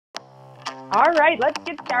All right, let's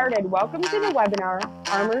get started. Welcome to the webinar,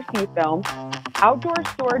 ARMOR Film, Outdoor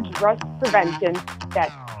Storage Rust Prevention,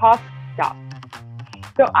 That's Tough Stuff.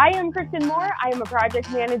 So I am Kristen Moore. I am a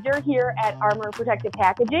project manager here at ARMOR Protective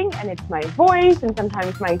Packaging, and it's my voice and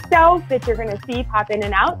sometimes myself that you're going to see pop in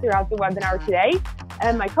and out throughout the webinar today.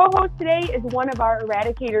 And my co-host today is one of our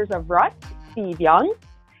eradicators of rust, Steve Young.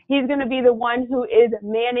 He's going to be the one who is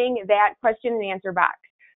manning that question and answer box.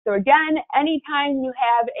 So again, anytime you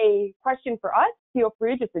have a question for us, feel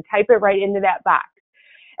free just to type it right into that box.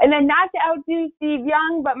 And then not to outdo Steve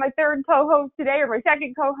Young, but my third co-host today, or my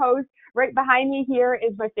second co-host, right behind me here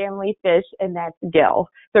is my family fish, and that's Gil.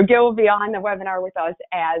 So Gil will be on the webinar with us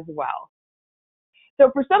as well. So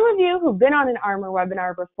for some of you who've been on an ARMOR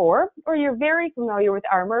webinar before, or you're very familiar with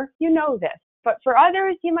ARMOR, you know this. But for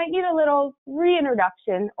others, you might need a little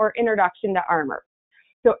reintroduction or introduction to ARMOR.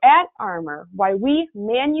 So at ARMOR, why we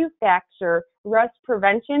manufacture rust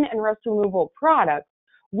prevention and rust removal products,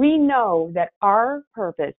 we know that our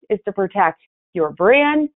purpose is to protect your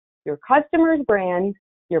brand, your customer's brand,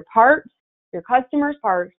 your parts, your customer's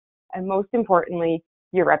parts, and most importantly,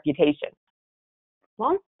 your reputation.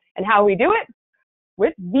 Well, and how we do it?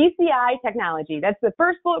 With VCI technology. That's the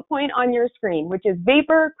first bullet point on your screen, which is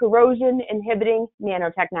vapor corrosion inhibiting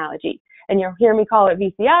nanotechnology. And you'll hear me call it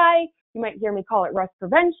VCI. You might hear me call it rust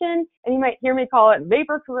prevention, and you might hear me call it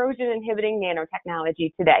vapor corrosion inhibiting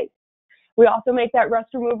nanotechnology today. We also make that rust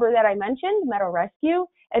remover that I mentioned, Metal Rescue,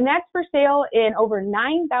 and that's for sale in over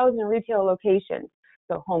 9,000 retail locations.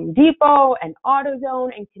 So Home Depot and AutoZone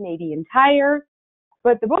and Canadian Tire.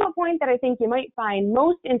 But the bullet point that I think you might find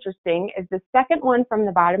most interesting is the second one from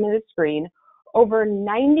the bottom of the screen. Over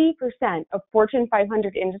 90% of Fortune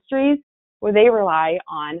 500 industries, where they rely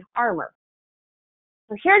on ARMOR.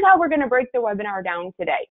 So here's how we're going to break the webinar down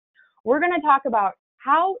today. We're going to talk about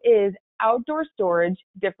how is outdoor storage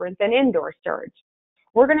different than indoor storage.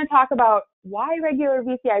 We're going to talk about why regular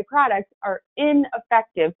VCI products are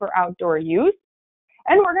ineffective for outdoor use.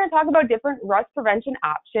 And we're going to talk about different rust prevention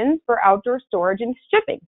options for outdoor storage and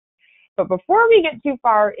shipping. But before we get too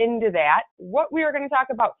far into that, what we are going to talk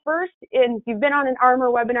about first, and if you've been on an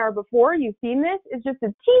ARMOR webinar before, you've seen this, is just a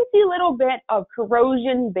teensy little bit of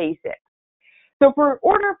corrosion basics. So in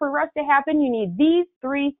order for rust to happen, you need these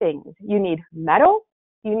three things. You need metal,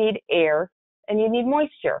 you need air, and you need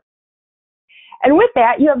moisture. And with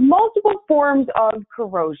that, you have multiple forms of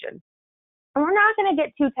corrosion. And we're not going to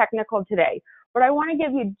get too technical today, but I want to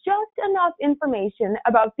give you just enough information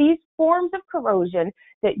about these forms of corrosion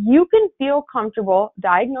that you can feel comfortable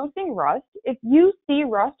diagnosing rust if you see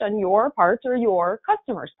rust on your parts or your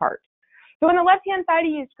customer's parts. So on the left-hand side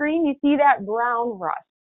of your screen, you see that brown rust.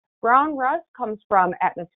 Brown rust comes from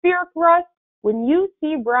atmospheric rust. When you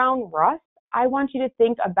see brown rust, I want you to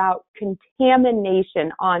think about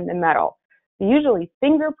contamination on the metal. So usually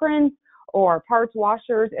fingerprints or parts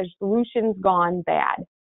washers as solutions gone bad.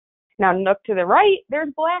 Now look to the right,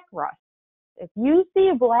 there's black rust. If you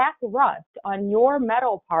see black rust on your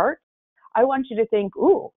metal part, I want you to think,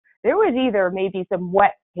 ooh, there was either maybe some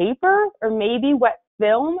wet paper or maybe wet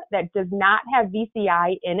film that does not have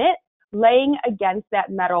VCI in it laying against that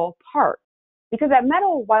metal part. Because that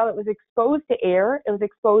metal, while it was exposed to air, it was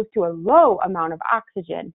exposed to a low amount of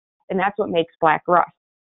oxygen, and that's what makes black rust.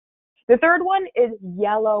 The third one is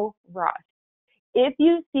yellow rust. If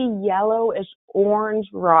you see yellowish orange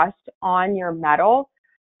rust on your metal,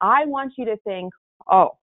 I want you to think,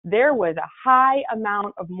 oh, there was a high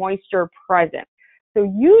amount of moisture present. So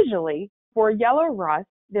usually for yellow rust,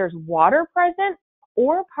 there's water present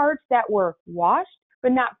or parts that were washed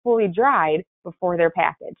but not fully dried before they're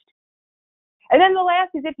packaged. And then the last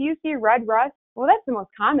is if you see red rust, well, that's the most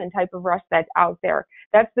common type of rust that's out there.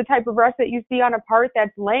 That's the type of rust that you see on a part that's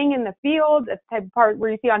laying in the field. That's the type of part where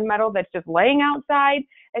you see on metal that's just laying outside.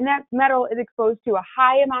 And that metal is exposed to a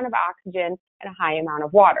high amount of oxygen and a high amount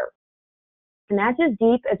of water. And that's as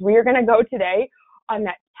deep as we are going to go today on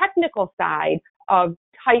that technical side of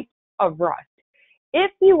types of rust.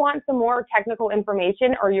 If you want some more technical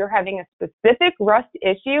information or you're having a specific rust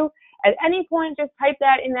issue, at any point, just type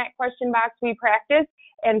that in that question box we practice,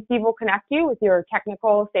 and Steve will connect you with your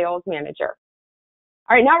technical sales manager.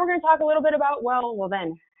 All right, now we're going to talk a little bit about, well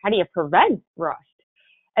then, how do you prevent rust?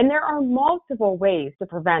 And there are multiple ways to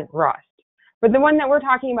prevent rust. But the one that we're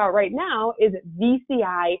talking about right now is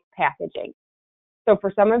VCI packaging. So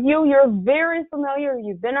for some of you, you're very familiar.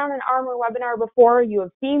 You've been on an ARMOR webinar before. You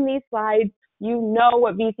have seen these slides. You know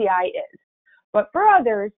what VCI is. But for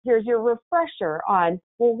others, here's your refresher on,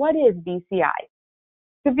 well, what is VCI?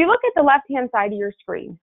 So if you look at the left-hand side of your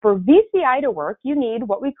screen, for VCI to work, you need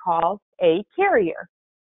what we call a carrier.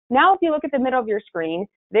 Now, if you look at the middle of your screen,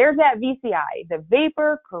 there's that VCI, the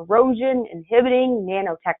vapor corrosion inhibiting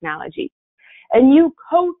nanotechnology. And you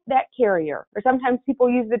coat that carrier, or sometimes people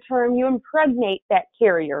use the term you impregnate that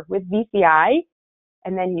carrier with VCI,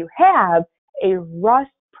 and then you have a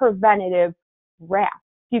rust preventative wrap.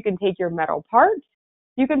 You can take your metal parts,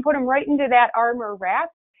 you can put them right into that armor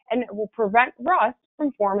wrap, and it will prevent rust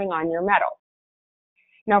from forming on your metal.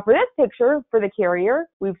 Now for this picture, for the carrier,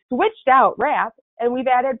 we've switched out wrap and we've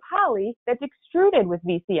added poly that's extruded with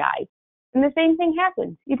VCI. And the same thing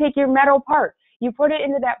happens. You take your metal part, you put it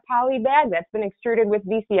into that poly bag that's been extruded with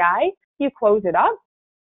VCI, you close it up,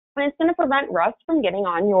 and it's going to prevent rust from getting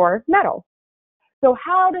on your metal. So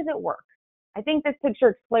how does it work? I think this picture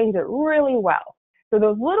explains it really well. So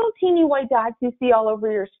those little teeny white dots you see all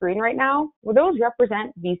over your screen right now, well, those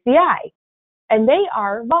represent VCI. And they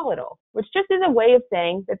are volatile, which just is a way of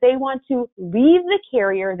saying that they want to leave the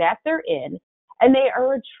carrier that they're in, and they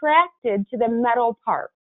are attracted to the metal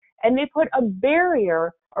part. And they put a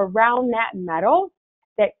barrier around that metal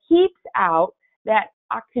that keeps out that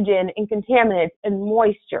oxygen and contaminants and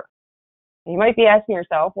moisture. And you might be asking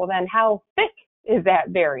yourself, well then how thick is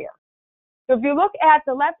that barrier? So if you look at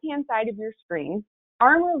the left-hand side of your screen,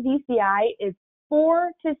 ARMOR VCI is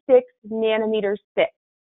 4 to 6 nanometers thick.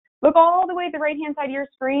 Look all the way at the right-hand side of your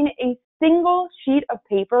screen. A single sheet of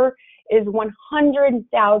paper is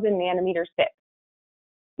 100,000 nanometers thick.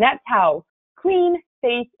 That's how clean,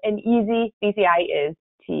 safe, and easy VCI is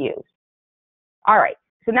to use. All right,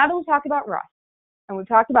 so now that we've talked about rust and we've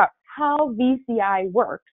talked about how VCI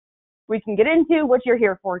works, we can get into what you're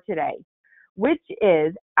here for today, which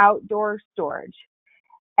is outdoor storage,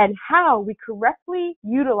 and how we correctly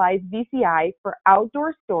utilize VCI for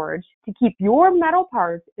outdoor storage to keep your metal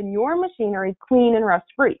parts and your machinery clean and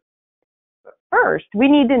rust-free. But first, we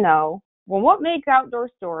need to know, well, what makes outdoor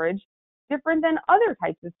storage different than other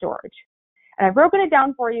types of storage? And I've broken it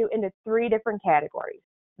down for you into 3 different categories.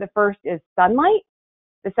 The first is sunlight,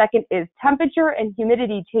 the second is temperature and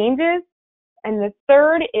humidity changes, and the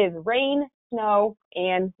third is rain, snow,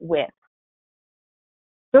 and wind.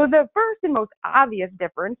 So the first and most obvious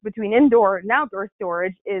difference between indoor and outdoor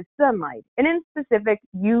storage is sunlight, and in specific,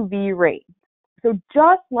 UV rays. So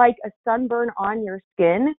just like a sunburn on your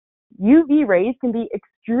skin, UV rays can be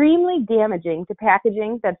extremely damaging to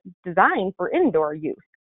packaging that's designed for indoor use.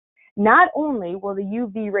 Not only will the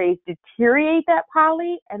UV rays deteriorate that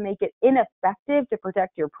poly and make it ineffective to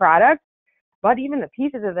protect your product, but even the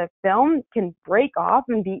pieces of the film can break off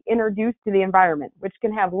and be introduced to the environment, which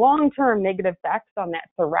can have long-term negative effects on that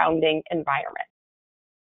surrounding environment.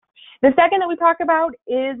 The second that we talk about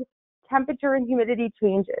is temperature and humidity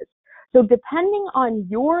changes. So depending on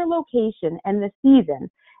your location and the season,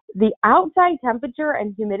 the outside temperature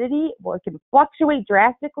and humidity, well, it can fluctuate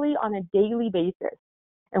drastically on a daily basis.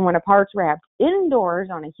 And when a part's wrapped indoors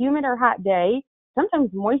on a humid or hot day,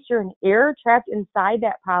 sometimes moisture and air trapped inside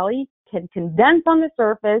that poly can condense on the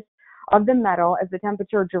surface of the metal as the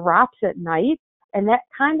temperature drops at night, and that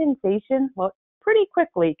condensation, well, pretty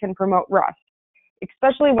quickly can promote rust,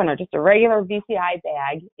 especially when just a regular VCI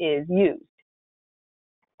bag is used.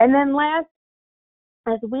 And then last,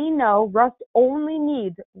 as we know, rust only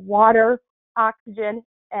needs water, oxygen,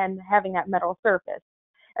 and having that metal surface.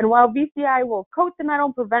 And while VCI will coat the metal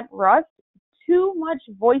and prevent rust, too much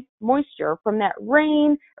moisture from that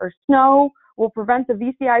rain or snow will prevent the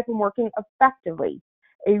VCI from working effectively.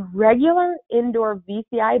 A regular indoor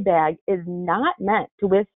VCI bag is not meant to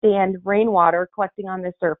withstand rainwater collecting on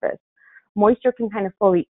the surface. Moisture can kind of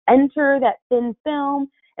fully enter that thin film,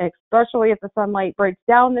 and especially if the sunlight breaks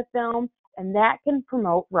down the film, and that can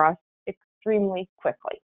promote rust extremely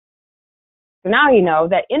quickly. So now you know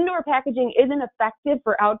that indoor packaging isn't effective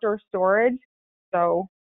for outdoor storage, so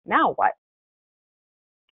now what?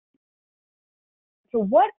 So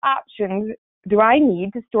what options do I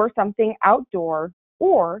need to store something outdoor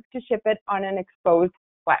or to ship it on an exposed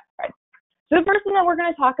flatbed? So the first thing that we're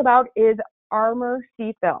going to talk about is ARMOR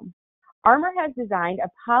C-film. ARMOR has designed a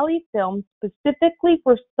poly film specifically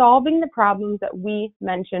for solving the problems that we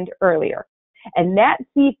mentioned earlier. And that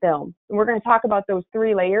C-film, and we're going to talk about those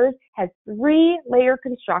 3 layers, has 3-layer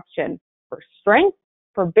construction for strength,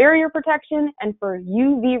 for barrier protection, and for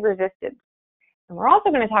UV resistance. And we're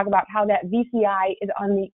also going to talk about how that VCI is on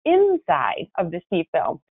the inside of the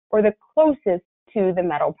C-film, or the closest to the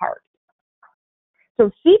metal part.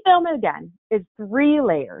 So C-film, again, is 3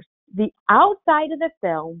 layers. The outside of the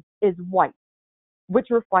film is white,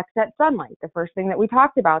 which reflects that sunlight, the first thing that we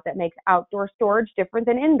talked about that makes outdoor storage different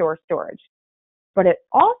than indoor storage. But it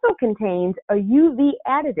also contains a UV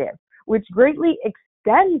additive, which greatly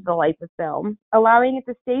extends the life of film, allowing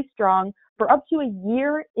it to stay strong for up to a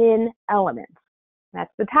year in elements. That's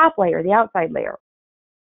the top layer, the outside layer.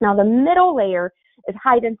 Now the middle layer is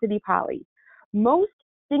high density poly. Most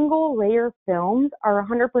single layer films are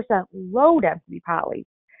 100% low density poly.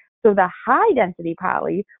 So the high density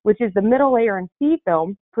poly, which is the middle layer in C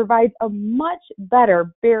film, provides a much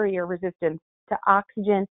better barrier resistance to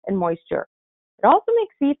oxygen and moisture. It also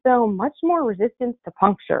makes C film much more resistant to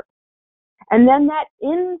puncture. And then that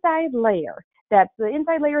inside layer, that's the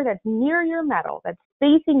inside layer that's near your metal, that's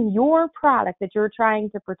facing your product that you're trying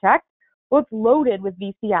to protect, well, it's loaded with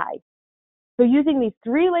VCI. So using these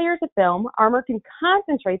 3 layers of film, Armor can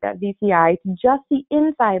concentrate that VCI to just the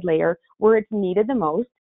inside layer where it's needed the most,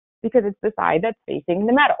 because it's the side that's facing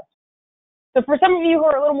the metal. So for some of you who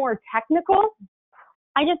are a little more technical,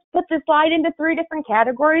 I just put this slide into 3 different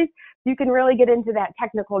categories so you can really get into that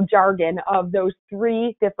technical jargon of those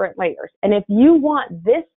 3 different layers. And if you want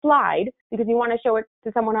this slide, because you want to show it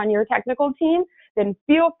to someone on your technical team, then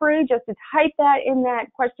feel free just to type that in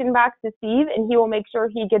that question box to Steve, and he will make sure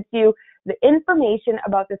he gets you the information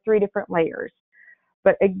about the 3 different layers.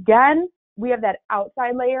 But again, we have that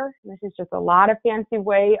outside layer. This is just a lot of fancy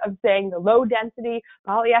way of saying the low density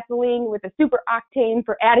polyethylene with a super octane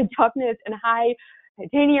for added toughness and high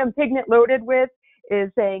titanium pigment loaded with is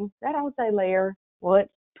saying that outside layer, well,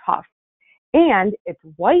 it's tough and it's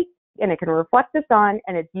white and it can reflect the sun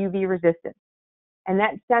and it's UV resistant. And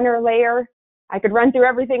that center layer, I could run through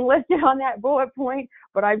everything listed on that bullet point,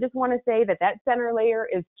 but I just want to say that that center layer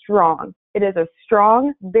is strong. It is a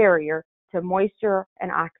strong barrier to moisture and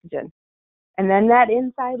oxygen. And then that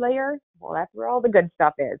inside layer, well, that's where all the good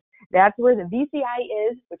stuff is. That's where the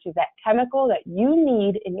VCI is, which is that chemical that you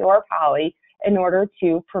need in your poly in order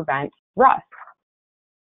to prevent rust.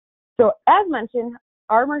 So as mentioned,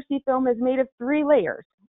 Armor C film is made of 3 layers.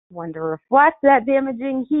 One to reflect that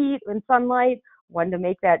damaging heat and sunlight, one to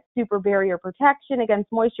make that super barrier protection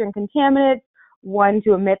against moisture and contaminants, one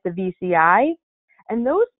to emit the VCI. And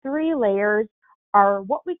those 3 layers are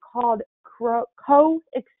what we called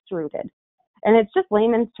co-extruded. And it's just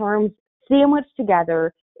layman's terms sandwiched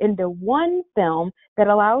together into one film that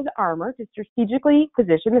allows Armor to strategically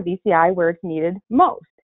position the VCI where it's needed most.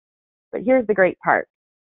 But here's the great part.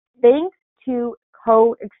 Thanks to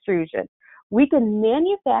co-extrusion, we can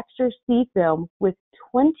manufacture C film with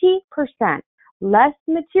 20% less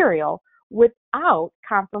material without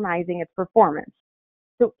compromising its performance.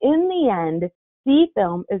 So in the end, C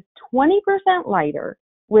film is 20% lighter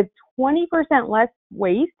with 20% less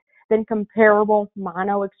waste than comparable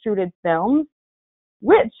mono-extruded films,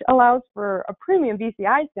 which allows for a premium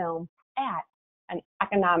VCI film at an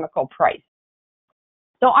economical price.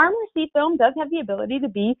 So Armor C film does have the ability to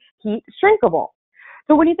be heat shrinkable.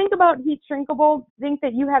 So when you think about heat shrinkable, think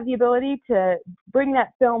that you have the ability to bring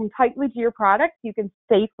that film tightly to your product. You can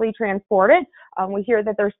safely transport it. We hear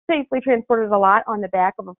that they're safely transported a lot on the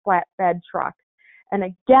back of a flatbed truck. And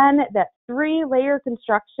again, that 3-layer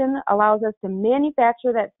construction allows us to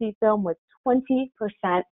manufacture that C film with 20%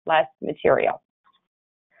 less material.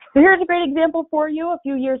 So here's a great example for you. A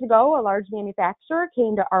few years ago, a large manufacturer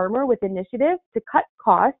came to Armor with initiatives to cut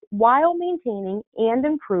costs while maintaining and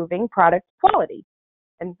improving product quality.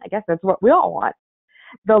 And I guess that's what we all want.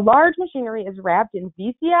 The large machinery is wrapped in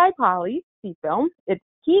VCI poly, C film, it's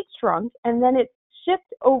heat shrunk, and then it's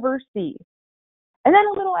shipped overseas. And then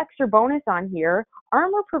a little extra bonus on here,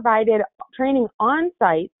 Armor provided training on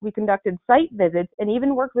site. We conducted site visits and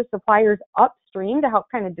even worked with suppliers upstream to help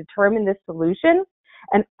kind of determine this solution.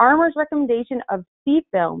 And Armor's recommendation of C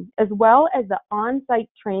film, as well as the on-site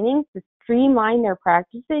training to streamline their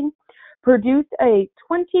practicing, produced a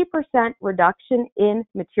 20% reduction in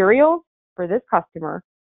materials for this customer,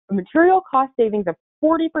 a material cost savings of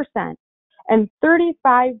 40%, and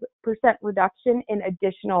 35% reduction in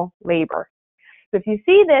additional labor. So if you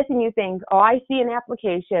see this and you think, oh, I see an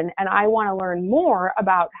application and I want to learn more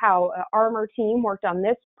about how an Armor team worked on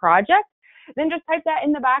this project, then just type that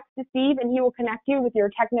in the box to Steve and he will connect you with your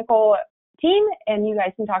technical team and you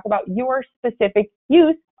guys can talk about your specific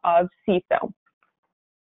use of C film.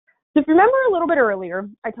 So if you remember a little bit earlier,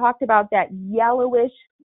 I talked about that yellowish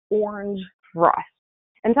orange rust.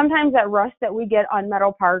 And sometimes that rust that we get on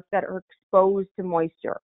metal parts that are exposed to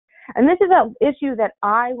moisture. And this is an issue that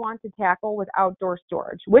I want to tackle with outdoor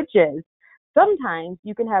storage, which is sometimes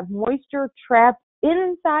you can have moisture trapped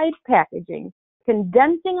inside packaging,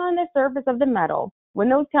 condensing on the surface of the metal when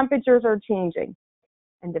those temperatures are changing.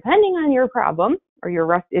 And depending on your problem or your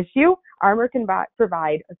rust issue, Armor can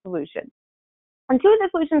provide a solution. And 2 of the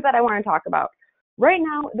solutions that I want to talk about right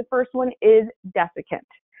now, the first one is desiccant.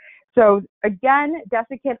 So again,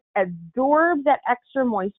 desiccant absorbs that extra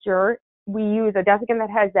moisture we use a desiccant that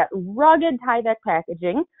has that rugged Tyvek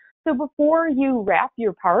packaging. So before you wrap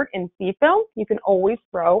your part in C-film, you can always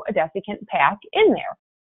throw a desiccant pack in there.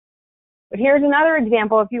 But here's another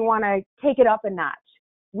example if you want to take it up a notch.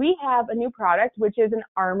 We have a new product, which is an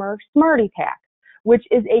ARMOR Smarty Pack, which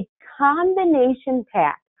is a combination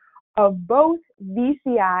pack of both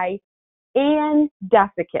VCI and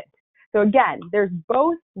desiccant. So again, there's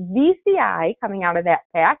both VCI coming out of that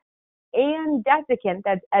pack and desiccant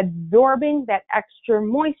that's absorbing that extra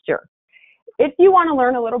moisture. If you want to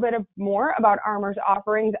learn a little bit more about ARMOR's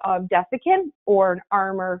offerings of desiccant or an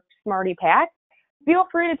ARMOR Smarty Pack, feel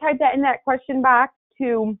free to type that in that question box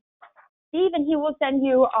to Steve, and he will send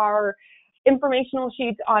you our informational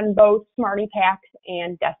sheets on both Smarty Packs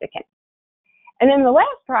and desiccant. And then the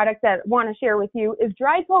last product that I want to share with you is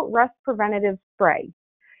Dry Coat Rust Preventative Spray.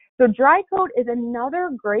 So Dry Coat is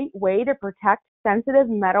another great way to protect sensitive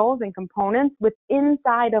metals and components with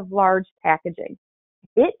inside of large packaging.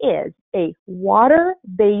 It is a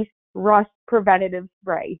water-based rust preventative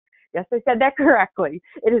spray. Yes, I said that correctly.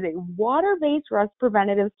 It is a water-based rust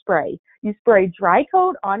preventative spray. You spray Dry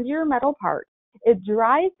Coat onto your metal part. It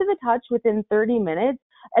dries to the touch within 30 minutes,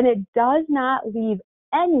 and it does not leave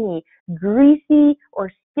any greasy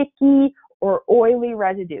or sticky or oily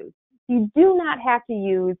residues. You do not have to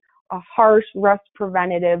use a harsh rust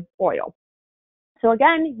preventative oil. So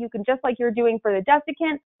again, you can, just like you're doing for the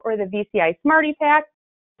desiccant or the VCI Smarty Pack,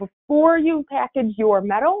 before you package your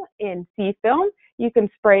metal in C-film, you can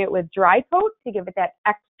spray it with Dry Coat to give it that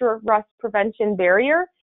extra rust prevention barrier,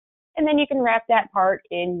 and then you can wrap that part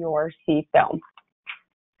in your C-film.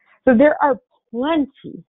 So there are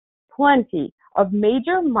plenty of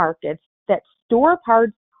major markets that store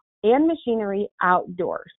parts and machinery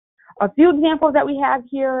outdoors. A few examples that we have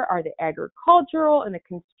here are the agricultural and the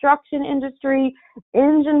construction industry,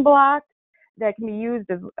 engine blocks that can be used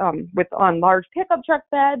as, on large pickup truck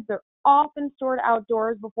beds. They're often stored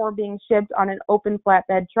outdoors before being shipped on an open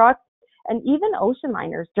flatbed truck, and even ocean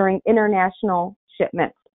liners during international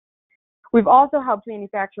shipments. We've also helped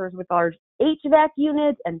manufacturers with large HVAC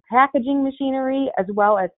units and packaging machinery, as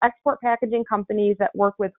well as export packaging companies that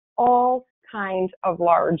work with all kinds of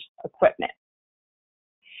large equipment.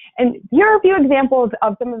 And here are a few examples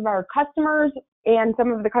of some of our customers and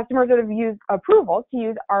some of the customers that have used approval to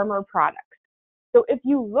use ARMOR products. So if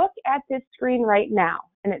you look at this screen right now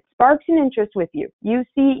and it sparks an interest with you, you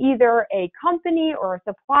see either a company or a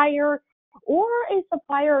supplier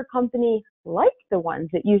or company like the ones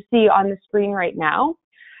that you see on the screen right now,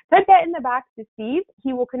 type that in the box to Steve.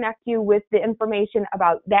 He will connect you with the information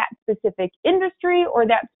about that specific industry or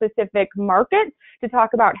that specific market to talk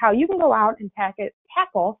about how you can go out and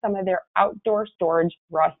tackle some of their outdoor storage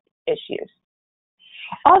rust issues.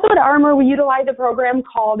 Also at ARMOR, we utilize a program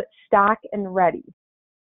called Stock and Ready.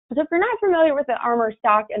 So if you're not familiar with the ARMOR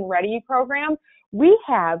Stock and Ready program, we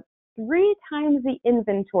have 3 times the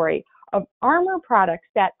inventory of ARMOR products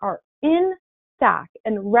that are in stock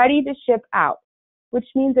and ready to ship out, which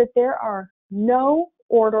means that there are no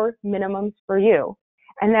order minimums for you.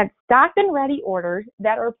 And that stock and ready orders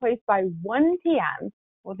that are placed by 1 p.m.,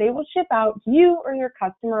 well, they will ship out to you or your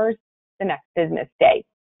customers the next business day.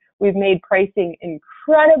 We've made pricing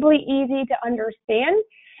incredibly easy to understand.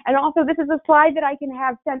 And also, this is a slide that I can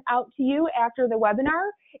have sent out to you after the webinar.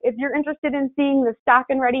 If you're interested in seeing the stock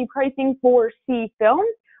and ready pricing for C-film,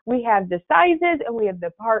 we have the sizes and we have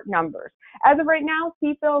the part numbers. As of right now,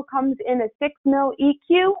 C-film comes in a 6 mil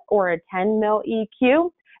EQ or a 10 mil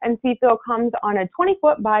EQ, and C-film comes on a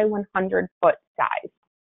 20-foot by 100-foot size.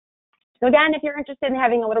 So again, if you're interested in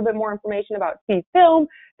having a little bit more information about C-film,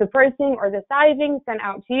 the pricing or the sizing sent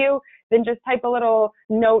out to you, then just type a little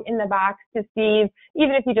note in the box to Steve.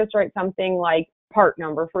 Even if you just write something like part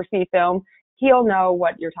number for C-film, he'll know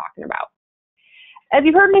what you're talking about. As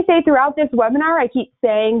you've heard me say throughout this webinar, I keep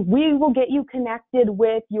saying we will get you connected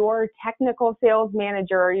with your technical sales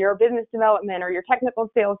manager or your business development or your technical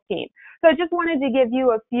sales team. So I just wanted to give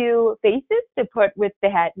you a few faces to put with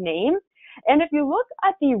that name. And if you look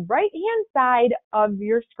at the right-hand side of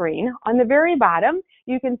your screen, on the very bottom,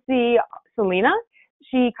 you can see Selena.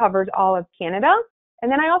 She covers all of Canada. And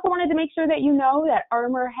then I also wanted to make sure that you know that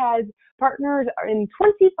ARMOR has partners in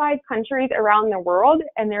 25 countries around the world.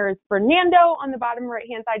 And there is Fernando on the bottom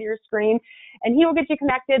right-hand side of your screen. And he will get you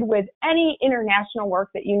connected with any international work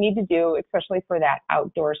that you need to do, especially for that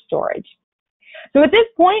outdoor storage. So at this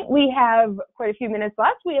point, we have quite a few minutes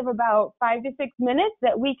left. We have about 5 to 6 minutes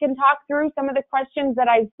that we can talk through some of the questions that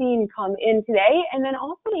I've seen come in today, and then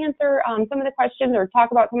also answer some of the questions or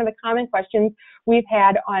talk about some of the common questions we've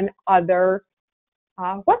had on other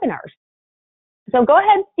webinars. So go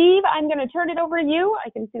ahead, Steve. I'm going to turn it over to you. I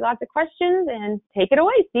can see lots of questions, and take it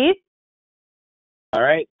away, Steve. All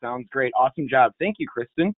right, sounds great. Awesome job. Thank you,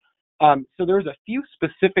 Kristen. So there's a few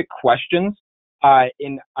specific questions,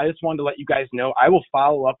 and I just wanted to let you guys know I will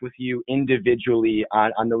follow up with you individually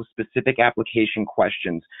on those specific application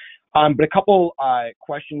questions. But a couple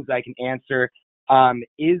questions I can answer.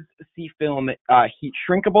 Is C-film heat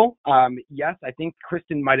shrinkable? Yes, I think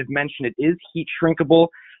Kristen might have mentioned it is heat shrinkable,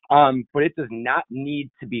 but it does not need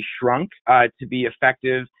to be shrunk to be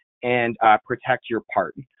effective and protect your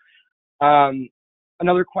part.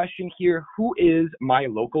 Another question here, who is my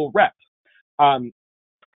local rep?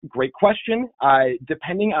 Great question.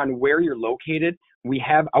 Depending on where you're located, we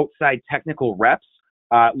have outside technical reps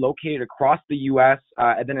located across the U.S.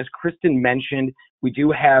 And then as Kristen mentioned, we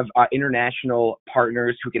do have international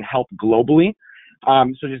partners who can help globally.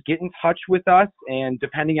 So just get in touch with us, and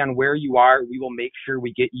depending on where you are, we will make sure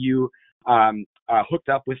we get you hooked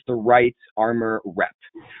up with the right ARMOR rep.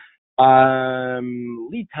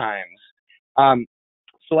 Lead times.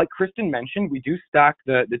 So like Kristen mentioned, we do stock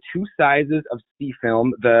the two sizes of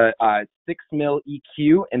C-film, the 6 mil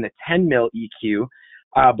EQ and the 10 mil EQ,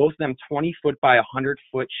 both of them 20 foot by 100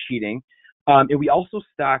 foot sheeting. And we also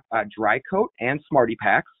stock dry coat and Smarty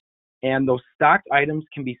Packs, and those stocked items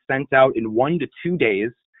can be sent out in 1 to 2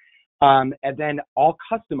 days. And then all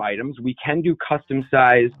custom items, we can do custom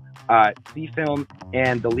size C-film,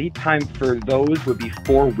 and the lead time for those would be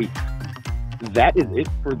 4 weeks. That is it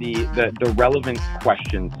for the relevant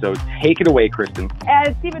questions. So take it away, Kristen.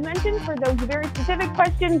 As Stephen mentioned, for those very specific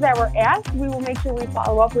questions that were asked, we will make sure we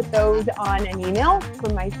follow up with those on an email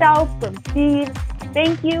from myself, from Steve.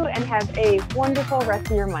 Thank you, and have a wonderful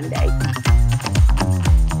rest of your Monday.